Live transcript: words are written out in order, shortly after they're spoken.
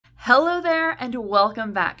Hello there and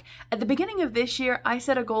welcome back. At the beginning of this year, I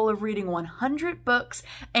set a goal of reading 100 books,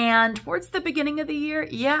 and towards the beginning of the year,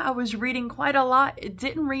 I was reading quite a lot.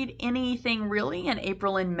 Didn't read anything really in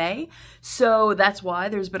April and May, so that's why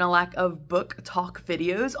there's been a lack of book talk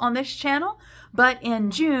videos on this channel. But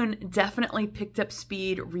in June, definitely picked up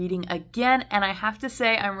speed reading again, and I have to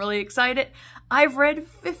say I'm really excited. I've read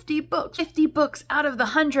 50 books. 50 books out of the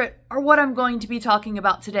 100 are what I'm going to be talking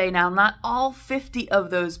about today. Now, not all 50 of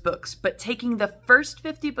those books, but taking the first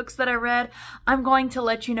 50 books that I read, I'm going to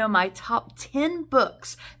let you know my top 10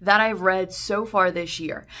 books that I've read so far this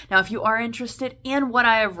year. Now, if you are interested in what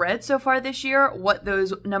I have read so far this year, what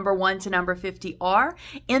those number 1 to number 50 are,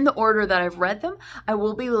 in the order that I've read them, I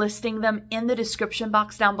will be listing them in the description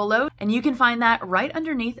box down below, and you can find that right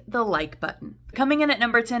underneath the like button. Coming in at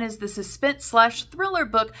number 10 is the suspense/thriller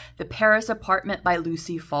book, The Paris Apartment by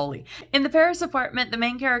Lucy Foley. In The Paris Apartment, the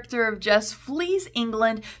main character of Jess flees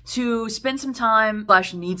England to spend some time,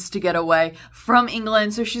 needs to get away from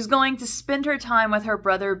England, so she's going to spend her time with her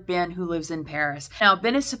brother Ben, who lives in Paris. Now,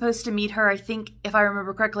 Ben is supposed to meet her, I think, if I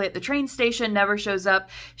remember correctly, at the train station, never shows up.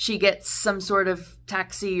 She gets some sort of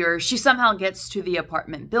taxi, or she somehow gets to the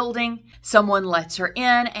apartment building. Someone lets her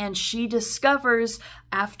in, and she discovers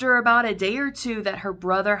after about a day or two that her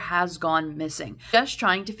brother has gone missing, just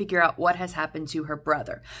trying to figure out what has happened to her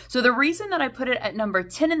brother. So the reason that I put it at number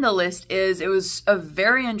 10 in the list is it was a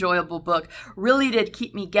very enjoyable book, really did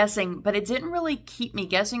keep me guessing, but it didn't really keep me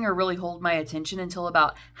guessing or really hold my attention until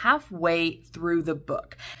about halfway through the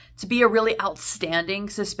book. To be a really outstanding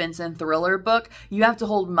suspense and thriller book, you have to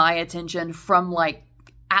hold my attention from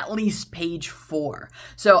at least page 4.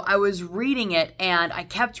 So I was reading it, and I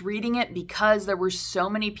kept reading it because there were so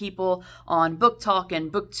many people on Book Talk and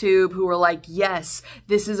BookTube who were like, yes,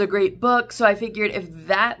 this is a great book. So I figured if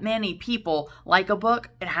that many people like a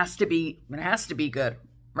book, it has to be good,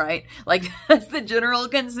 right? That's the general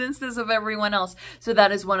consensus of everyone else. So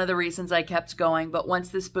that is one of the reasons I kept going. But once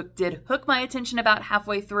this book did hook my attention about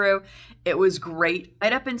halfway through, it was great,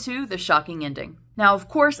 right up into the shocking ending. Now, of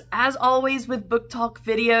course, as always with Book Talk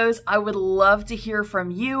videos, I would love to hear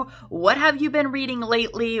from you. What have you been reading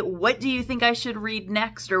lately? What do you think I should read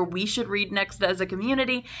next, or we should read next as a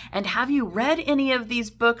community? And have you read any of these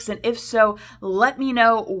books? And if so, let me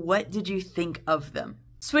know, what did you think of them?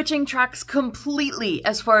 Switching tracks completely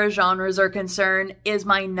as far as genres are concerned is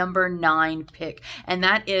my number 9 pick, and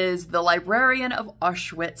that is The Librarian of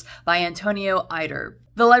Auschwitz by Antonio Eider.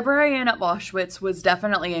 The Librarian of Auschwitz was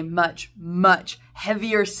definitely a much, much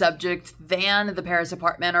heavier subject than The Paris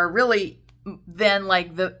Apartment, or really than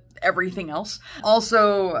everything else.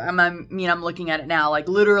 Also, I'm looking at it now,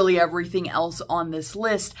 literally everything else on this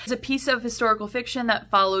list is a piece of historical fiction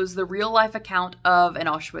that follows the real life account of an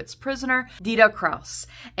Auschwitz prisoner, Dita Kraus.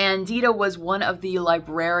 And Dita was one of the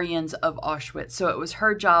librarians of Auschwitz, so it was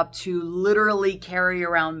her job to literally carry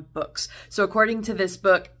around books. So according to this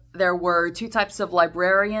book, there were 2 types of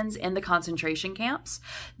librarians in the concentration camps.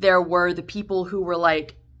 There were the people who were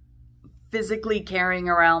physically carrying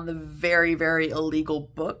around the very, very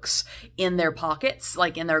illegal books in their pockets,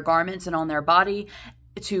 in their garments and on their body,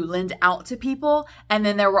 to lend out to people. And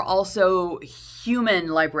then there were also human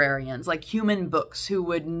librarians, human books, who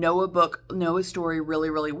would know a book, know a story really,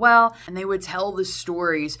 really well, and they would tell the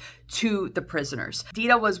stories to the prisoners.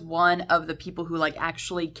 Dita was one of the people who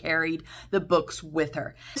actually carried the books with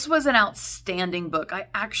her. This was an outstanding book. I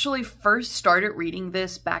actually first started reading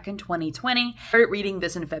this back in 2020. I started reading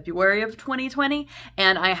this in February of 2020,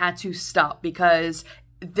 and I had to stop because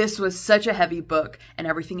this was such a heavy book, and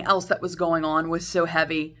everything else that was going on was so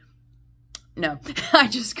heavy. No, I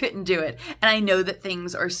just couldn't do it. And I know that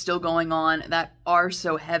things are still going on that are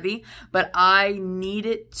so heavy, but I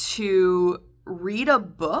needed to read a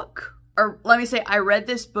book, or let me say, I read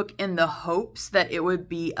this book in the hopes that it would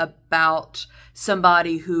be about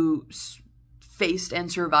somebody who faced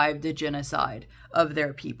and survived a genocide of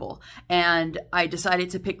their people. And I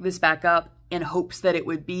decided to pick this back up in hopes that it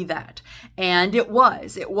would be that. And it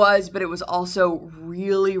was, but it was also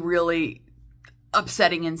really, really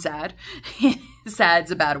upsetting and sad.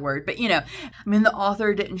 Sad's a bad word, but the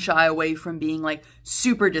author didn't shy away from being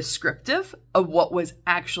super descriptive of what was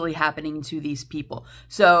actually happening to these people.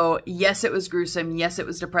 So yes, it was gruesome. Yes, it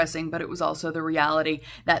was depressing, but it was also the reality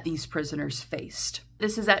that these prisoners faced.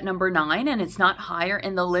 This is at number 9, and it's not higher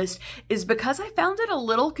in the list is because I found it a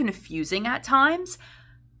little confusing at times.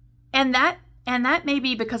 And that may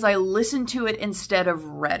be because I listened to it instead of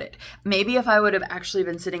read it. Maybe if I would have actually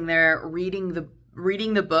been sitting there reading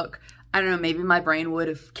the book, I don't know, maybe my brain would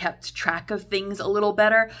have kept track of things a little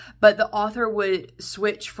better, but the author would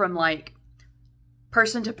switch from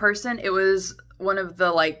person to person. It was one of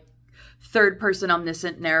the third person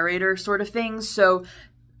omniscient narrator sort of things. So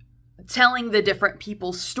telling the different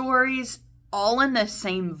people's stories all in the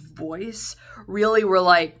same voice really were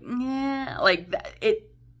like, yeah, like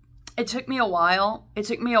it took me a while. It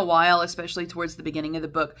took me a while, especially towards the beginning of the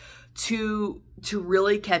book, to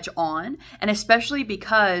really catch on. And especially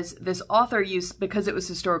because this author used, because it was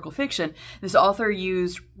historical fiction, this author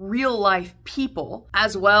used real life people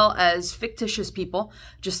as well as fictitious people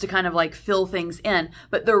just to kind of like fill things in.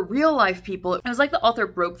 But the real life people, it was like the author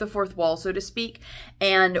broke the fourth wall, so to speak,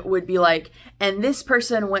 and would be like, and this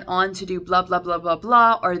person went on to do blah, blah, blah, blah,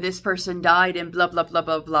 blah, or this person died in blah, blah, blah,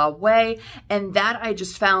 blah, blah way. And that I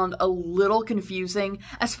just found a little confusing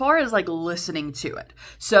as far as like listening to it.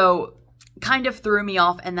 So kind of threw me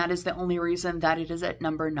off, and that is the only reason that it is at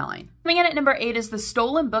number 9. Coming in at number 8 is The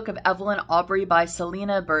Stolen Book of Evelyn Aubrey by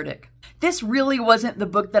Selena Burdick. This really wasn't the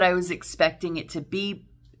book that I was expecting it to be.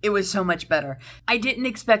 It was so much better. I didn't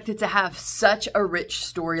expect it to have such a rich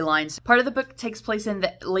storyline. Part of the book takes place in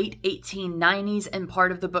the late 1890s, and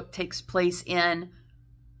part of the book takes place in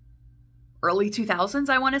early 2000s,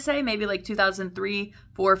 I want to say, maybe like 2003,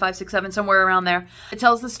 4, 5, 6, 7, somewhere around there. It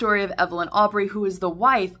tells the story of Evelyn Aubrey, who is the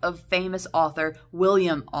wife of famous author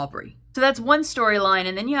William Aubrey. So that's one storyline,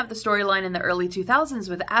 and then you have the storyline in the early 2000s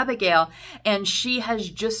with Abigail, and she has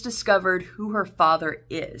just discovered who her father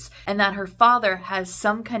is, and that her father has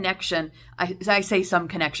some connection, I say some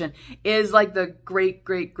connection, is like the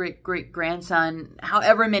great-great-great-great-grandson,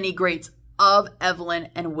 however many greats, of Evelyn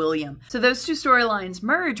and William. So those two storylines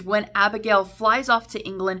merge when Abigail flies off to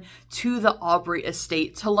England to the Aubrey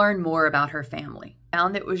estate to learn more about her family. I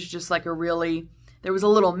found it was just like there was a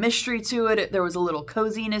little mystery to it, there was a little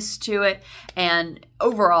coziness to it, and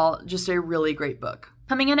overall, just a really great book.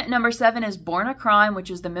 Coming in at number 7 is Born a Crime, which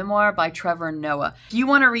is the memoir by Trevor Noah. If you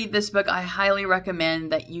want to read this book, I highly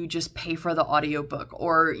recommend that you just pay for the audiobook,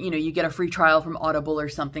 or you get a free trial from Audible or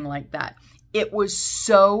something like that. It was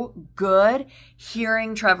so good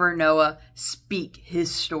hearing Trevor Noah speak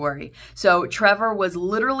his story. So Trevor was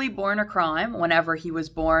literally born a crime whenever he was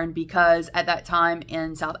born, because at that time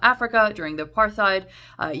in South Africa during the apartheid,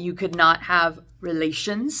 you could not have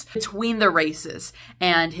relations between the races,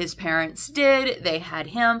 and his parents did. They had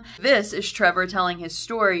him. This is Trevor telling his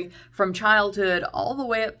story from childhood all the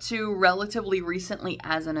way up to relatively recently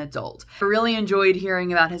as an adult. I really enjoyed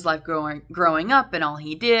hearing about his life growing up and all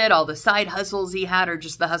he did, all the side hustles he had, or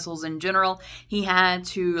just the hustles in general he had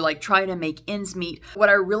to like try to make ends meet. What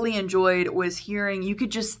I really enjoyed was hearing, you could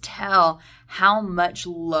just tell how much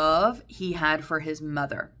love he had for his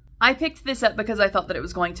mother. I picked this up because I thought that it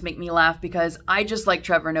was going to make me laugh, because I just like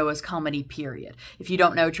Trevor Noah's comedy, period. If you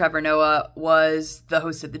don't know, Trevor Noah was the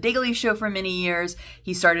host of The Daily Show for many years.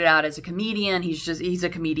 He started out as a comedian. He's a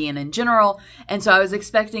comedian in general. And so I was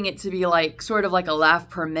expecting it to be like sort of like a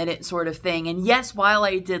laugh per minute sort of thing. And yes, while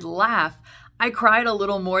I did laugh, I cried a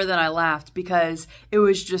little more than I laughed, because it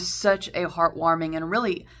was just such a heartwarming and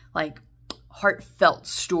really like heartfelt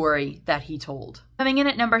story that he told. Coming in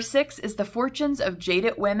at number 6 is The Fortunes of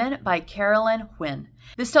Jaded Women by Carolyn Huynh.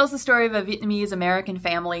 This tells the story of a Vietnamese American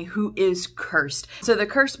family who is cursed. So the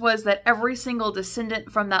curse was that every single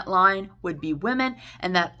descendant from that line would be women,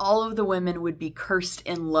 and that all of the women would be cursed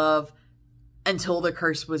in love until the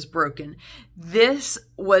curse was broken. This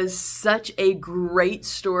was such a great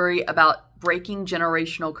story about breaking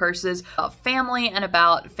generational curses, about family, and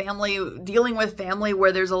about family, dealing with family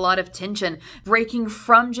where there's a lot of tension, breaking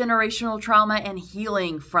from generational trauma and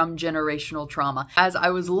healing from generational trauma. As I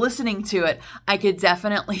was listening to it, I could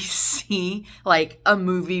definitely see like a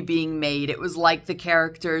movie being made. It was like the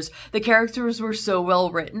characters were so well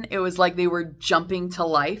written. It was like they were jumping to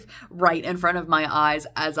life right in front of my eyes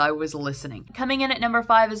as I was listening. Coming in at number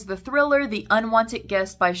 5 is the thriller The Unwanted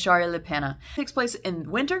Guest by Shari LaPena. It takes place in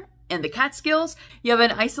winter in the Catskills. You have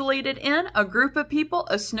an isolated inn, a group of people,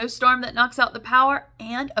 a snowstorm that knocks out the power,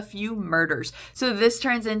 and a few murders. So this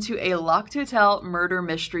turns into a locked hotel murder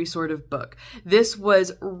mystery sort of book. This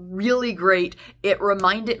was really great. It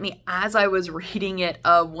reminded me as I was reading it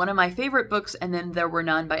of one of my favorite books, And Then There Were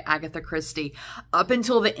None by Agatha Christie. Up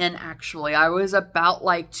until the end, actually, I was about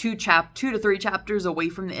like 2 to 3 chapters away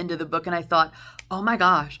from the end of the book, and I thought, oh my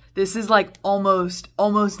gosh, this is like almost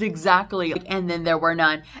exactly like And Then There Were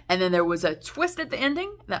None. And then there was a twist at the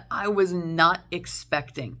ending that I was not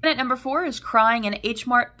expecting. And at number 4 is Crying in H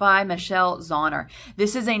Mart by Michelle Zauner.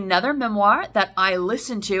 This is another memoir that I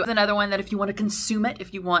listened to. It's another one that if you want to consume it,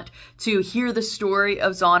 if you want to hear the story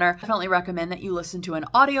of Zauner, I definitely recommend that you listen to an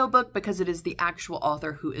audiobook, because it is the actual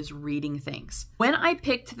author who is reading things. When I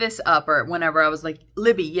picked this up, or whenever I was like,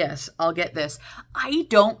 Libby, yes, I'll get this, I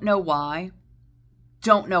don't know why.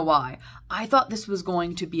 I thought this was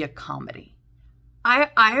going to be a comedy. I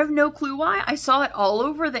have no clue why. I saw it all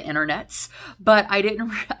over the internets, but I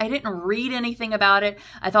didn't read anything about it.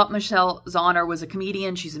 I thought Michelle Zauner was a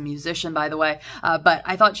comedian. She's a musician, by the way. But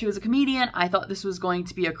I thought she was a comedian. I thought this was going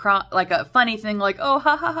to be like a funny thing, like, oh,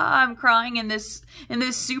 ha ha ha, I'm crying in this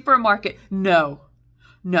supermarket. No,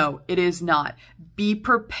 it is not. Be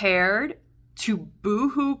prepared to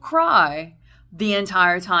boo-hoo cry the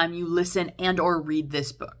entire time you listen and or read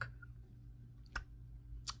this book.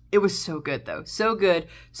 It was so good though. So good.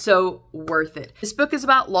 So worth it. This book is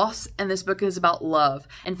about loss, and this book is about love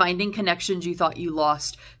and finding connections you thought you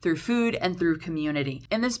lost through food and through community.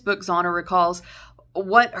 In this book, Zauner recalls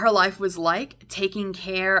what her life was like taking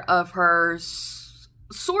care of her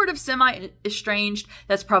sort of semi-estranged,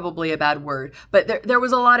 that's probably a bad word, but there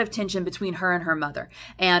was a lot of tension between her and her mother.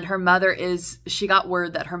 And her mother she got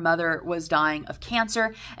word that her mother was dying of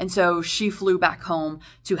cancer, and so she flew back home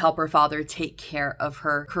to help her father take care of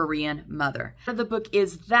her Korean mother. The book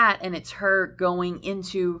is that, and it's her going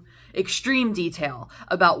into extreme detail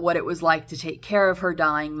about what it was like to take care of her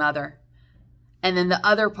dying mother. And then the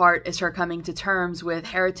other part is her coming to terms with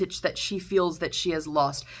heritage that she feels that she has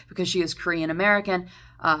lost because she is Korean American.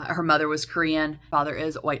 Her mother was Korean, father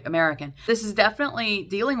is white American. This is definitely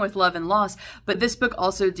dealing with love and loss, but this book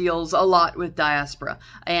also deals a lot with diaspora.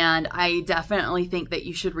 And I definitely think that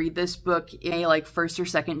you should read this book in a like first or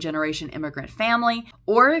second generation immigrant family,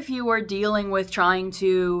 or if you are dealing with trying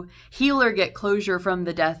to heal or get closure from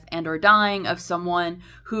the death and or dying of someone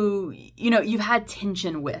who, you know, you've had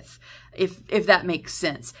tension with. If that makes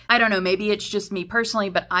sense. I don't know, maybe it's just me personally,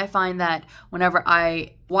 but I find that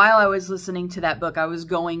while I was listening to that book, I was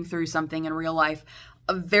going through something in real life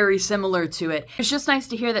very similar to it. It's just nice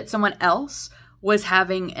to hear that someone else was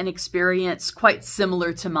having an experience quite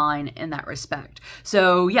similar to mine in that respect.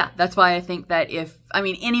 So yeah, that's why I think that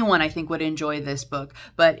anyone I think would enjoy this book,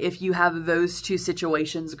 but if you have those two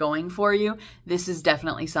situations going for you, this is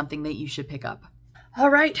definitely something that you should pick up. All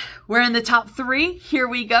right, we're in the top 3. Here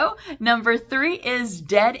we go. Number 3 is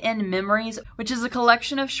Dead in Memories, which is a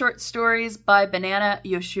collection of short stories by Banana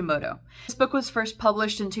Yoshimoto. This book was first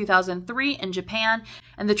published in 2003 in Japan,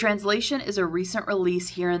 and the translation is a recent release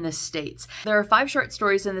here in the States. There are 5 short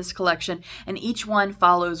stories in this collection, and each one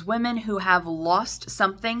follows women who have lost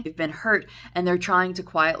something, they've been hurt, and they're trying to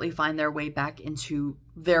quietly find their way back into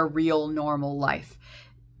their real normal life.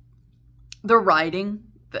 The writing,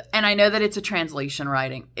 and I know that it's a translation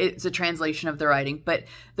writing. It's a translation of the writing, but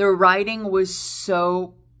the writing was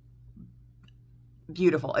so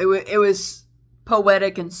beautiful. It was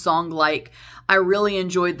poetic and song-like. I really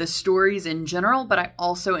enjoyed the stories in general, but I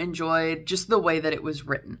also enjoyed just the way that it was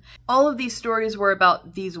written. All of these stories were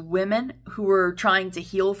about these women who were trying to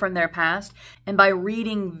heal from their past, and by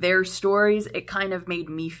reading their stories, it kind of made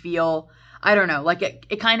me feel, I don't know, like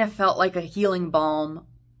it kind of felt like a healing balm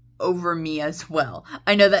over me as well.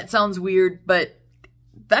 I know that sounds weird, but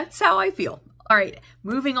that's how I feel. All right,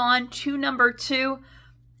 moving on to number 2.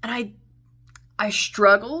 And I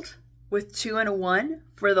struggled with 2 and a 1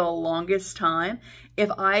 for the longest time.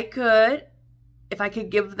 If I could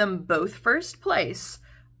give them both first place,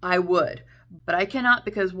 I would. But I cannot,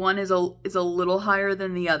 because one is a little higher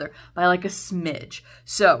than the other by like a smidge.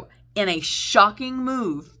 So in a shocking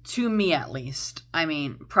move, to me at least, I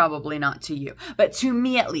mean, probably not to you, but to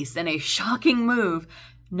me at least, in a shocking move,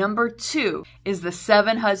 number 2 is The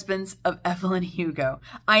 7 Husbands of Evelyn Hugo.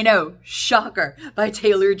 I know, shocker, by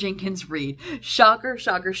Taylor Jenkins Reid. Shocker,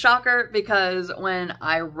 shocker, shocker, because when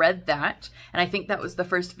I read that, and I think that was the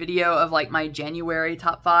first video of like my January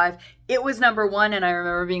top 5, it was number 1, and I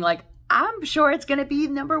remember being like, I'm sure it's gonna be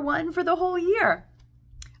number 1 for the whole year.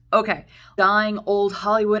 Okay, dying old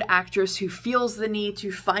Hollywood actress who feels the need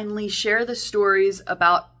to finally share the stories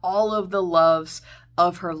about all of the loves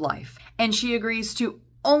of her life. And she agrees to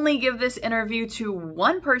only give this interview to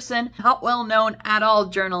one person, not well known at all,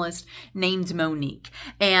 journalist named Monique.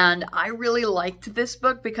 And I really liked this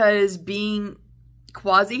book because, being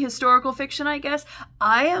quasi-historical fiction, I guess,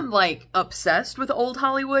 I am like obsessed with old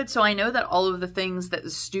Hollywood, so I know that all of the things that the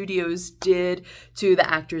studios did to the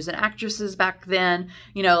actors and actresses back then,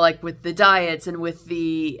 you know, like with the diets and with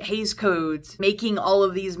the Hays codes, making all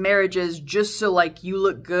of these marriages just so like you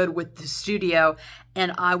look good with the studio,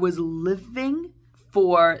 and I was living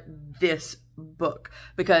for this book,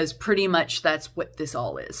 because pretty much that's what this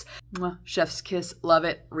all is. Mwah, chef's kiss, love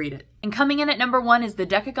it, read it. And coming in at number 1 is The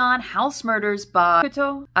Decagon House Murders by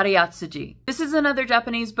Koto Ariatsuji. This is another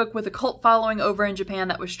Japanese book with a cult following over in Japan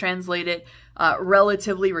that was translated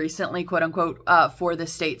relatively recently, quote unquote, for the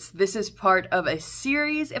States. This is part of a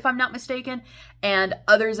series, if I'm not mistaken, and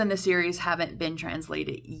others in the series haven't been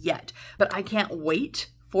translated yet. But I can't wait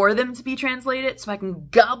for them to be translated so I can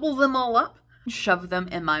gobble them all up, shove them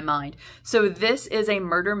in my mind. So this is a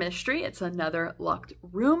murder mystery. It's another locked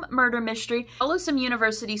room murder mystery. Follow some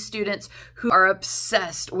university students who are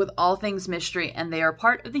obsessed with all things mystery, and they are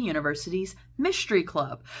part of the university's mystery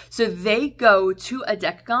club. So they go to a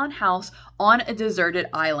Decagon house on a deserted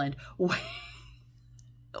island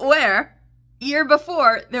where year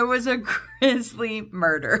before there was a grisly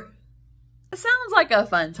murder. It sounds like a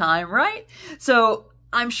fun time, right? So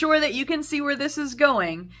I'm sure that you can see where this is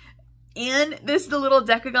going. In this little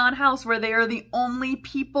Decagon house where they are the only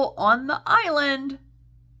people on the island,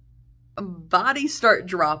 bodies start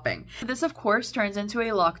dropping. This, of course, turns into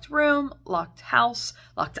a locked room, locked house,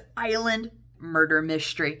 locked island murder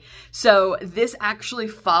mystery. So this actually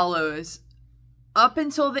follows up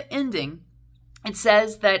until the ending. It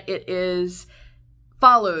says that it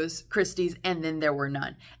follows Christie's And Then There Were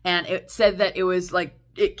None. And it said that it was like,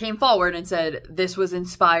 it came forward and said this was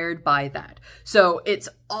inspired by that. So it's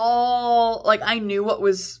all like, I knew what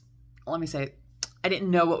was, let me say, I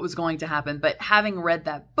didn't know what was going to happen, but having read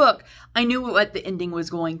that book, I knew what the ending was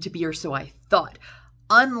going to be, or so I thought.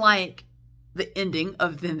 Unlike the ending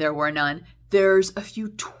of Then There Were None, there's a few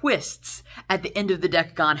twists at the end of the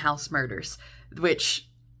Decagon House Murders, which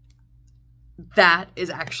that is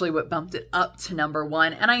actually what bumped it up to number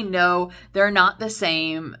 1. And I know they're not the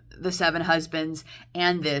same, The Seven Husbands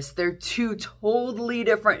and this. They're two totally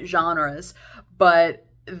different genres, but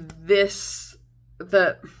this,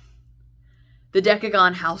 the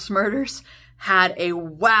Decagon House Murders had a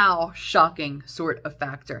wow, shocking sort of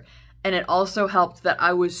factor. And it also helped that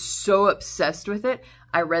I was so obsessed with it,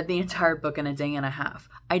 I read the entire book in a day and a half.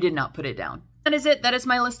 I did not put it down. That is it. That is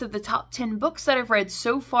my list of the top 10 books that I've read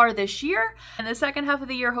so far this year. In the second half of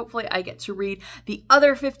the year, hopefully I get to read the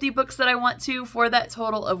other 50 books that I want to, for that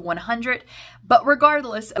total of 100. But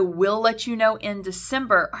regardless, I will let you know in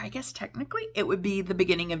December, or I guess technically it would be the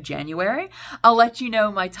beginning of January. I'll let you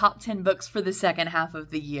know my top 10 books for the second half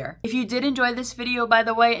of the year. If you did enjoy this video, by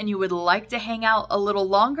the way, and you would like to hang out a little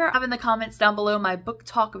longer, have in the comments down below my book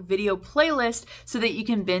talk video playlist so that you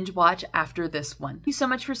can binge watch after this one. Thank you so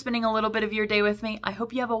much for spending a little bit of your day with me. I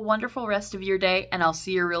hope you have a wonderful rest of your day, and I'll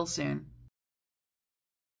see you real soon.